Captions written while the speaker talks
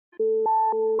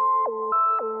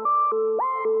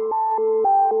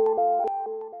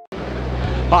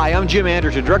Hi, I'm Jim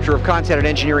Anderson, Director of Content at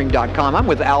Engineering.com. I'm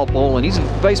with Al Bolin. He's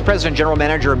Vice President General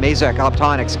Manager of Mazak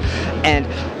Optronics. And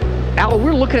Al,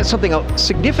 we're looking at something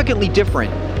significantly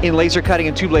different in laser cutting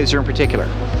and tube laser in particular.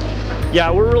 Yeah,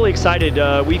 we're really excited.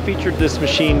 We featured this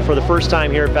machine for the first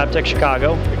time here at FabTech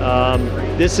Chicago.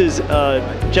 This is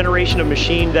a generation of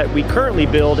machine that we currently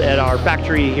build at our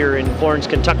factory here in Florence,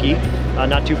 Kentucky,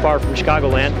 not too far from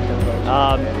Chicagoland.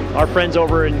 Our friends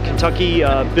over in Kentucky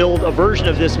build a version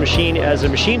of this machine as a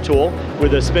machine tool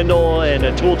with a spindle and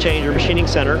a tool changer machining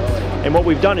center. And what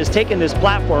we've done is taken this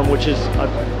platform, which is a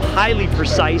highly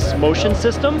precise motion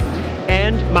system,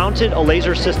 and mounted a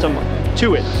laser system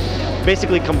to it.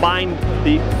 Basically combined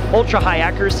the ultra high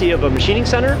accuracy of a machining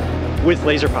center with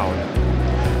laser power.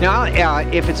 Now,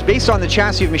 if it's based on the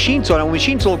chassis of machine tool, now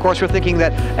machine tool, of course, we're thinking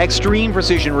that extreme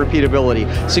precision repeatability,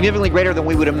 significantly greater than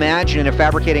we would imagine in a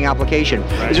fabricating application.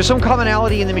 Right. Is there some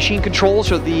commonality in the machine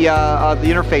controls or the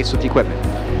interface with the equipment?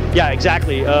 Yeah,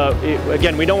 exactly.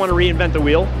 Again, we don't want to reinvent the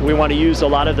wheel. We want to use a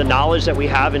lot of the knowledge that we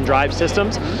have in drive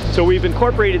systems. So we've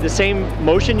incorporated the same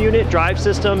motion unit, drive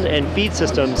systems, and feed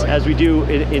systems as we do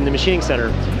in the machining center.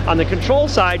 On the control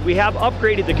side, we have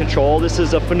upgraded the control. This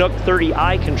is a Fanuc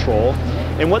 30i control.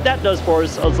 And what that does for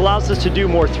us is allows us to do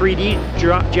more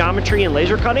 3D geometry and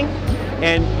laser cutting.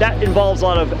 And that involves a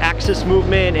lot of axis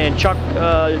movement and chuck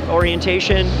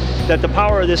orientation, that the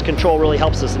power of this control really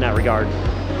helps us in that regard.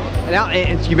 Now,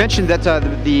 and you mentioned that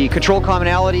the control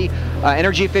commonality,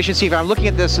 energy efficiency. If I'm looking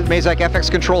at this Mazak FX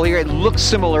control here, it looks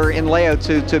similar in layout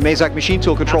to Mazak machine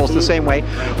tool controls. Absolutely. The same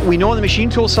way. We know on the machine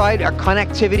tool side, our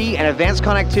connectivity and advanced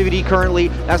connectivity currently,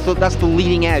 that's the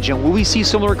leading edge. And will we see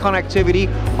similar connectivity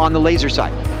on the laser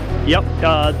side? Yep,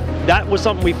 that was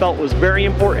something we felt was very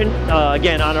important.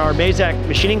 Again, on our Mazak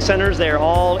machining centers, they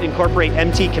all incorporate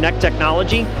MT Connect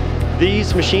technology.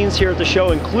 These machines here at the show,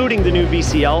 including the new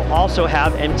VCL, also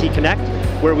have MT Connect,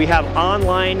 where we have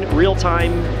online,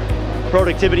 real-time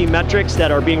productivity metrics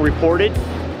that are being reported.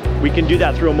 We can do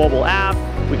that through a mobile app,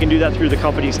 we can do that through the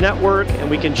company's network, and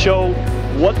we can show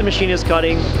what the machine is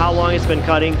cutting, how long it's been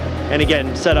cutting, and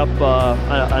again, set up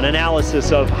an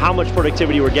analysis of how much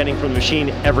productivity we're getting from the machine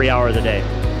every hour of the day.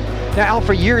 Now, Al,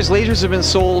 for years, lasers have been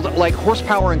sold like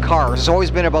horsepower in cars. It's always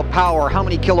been about power, how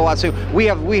many kilowatts. So we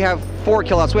have 4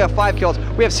 kilowatts, we have 5 kilowatts,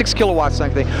 we have 6 kilowatts,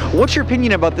 something. What's your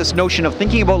opinion about this notion of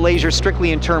thinking about lasers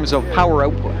strictly in terms of power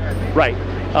output? Right.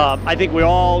 I think we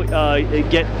all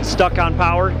get stuck on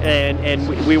power,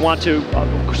 and we want to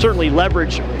certainly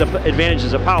leverage the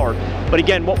advantages of power. But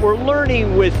again, what we're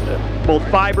learning with both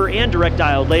fiber and direct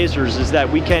diode lasers is that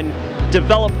we can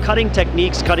develop cutting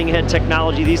techniques, cutting edge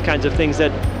technology, these kinds of things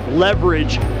that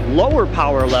leverage lower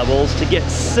power levels to get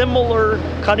similar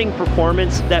cutting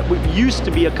performance that we used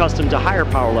to be accustomed to higher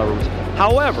power levels.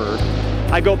 However,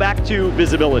 I go back to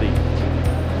visibility.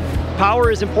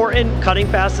 Power is important, cutting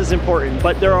fast is important,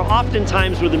 but there are often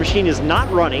times where the machine is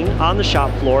not running on the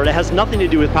shop floor. It has nothing to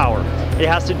do with power. It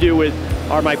has to do with,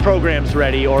 are my programs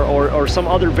ready, or some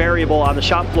other variable on the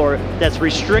shop floor that's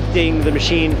restricting the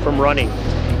machine from running.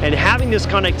 And having this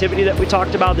connectivity that we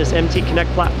talked about, this MT Connect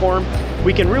platform,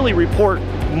 we can really report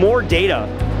more data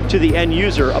to the end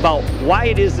user about why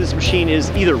it is this machine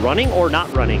is either running or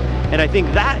not running. And I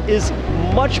think that is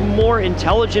a much more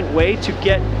intelligent way to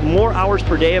get more hours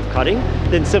per day of cutting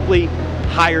than simply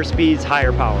higher speeds,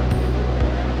 higher power.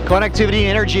 Connectivity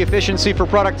and energy efficiency for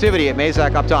productivity at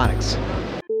Mazak Optronics.